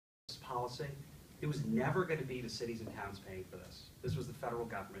policy, it was never going to be the cities and towns paying for this. This was the federal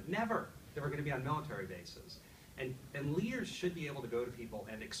government. Never. They were going to be on military bases. And leaders should be able to go to people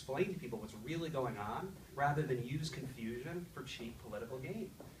and explain to people what's really going on rather than use confusion for cheap political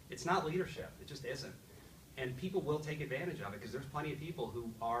gain. It's not leadership. It just isn't. And people will take advantage of it because there's plenty of people who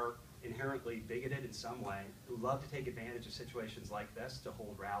are inherently bigoted in some way, who love to take advantage of situations like this to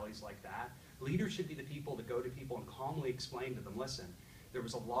hold rallies like that. Leaders should be the people to go to people and calmly explain to them, listen, there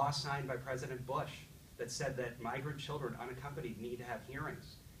was a law signed by President Bush that said that migrant children unaccompanied need to have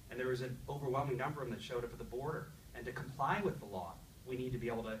hearings. And there was an overwhelming number of them that showed up at the border. And to comply with the law, we need to be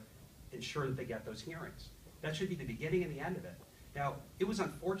able to ensure that they get those hearings. That should be the beginning and the end of it. Now, it was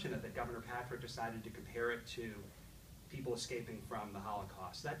unfortunate that Governor Patrick decided to compare it to people escaping from the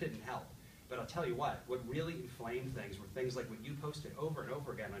Holocaust. That didn't help. But I'll tell you what really inflamed things were things like what you posted over and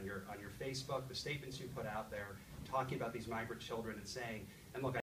over again on your Facebook, the statements you put out there, talking about these migrant children and saying, and look,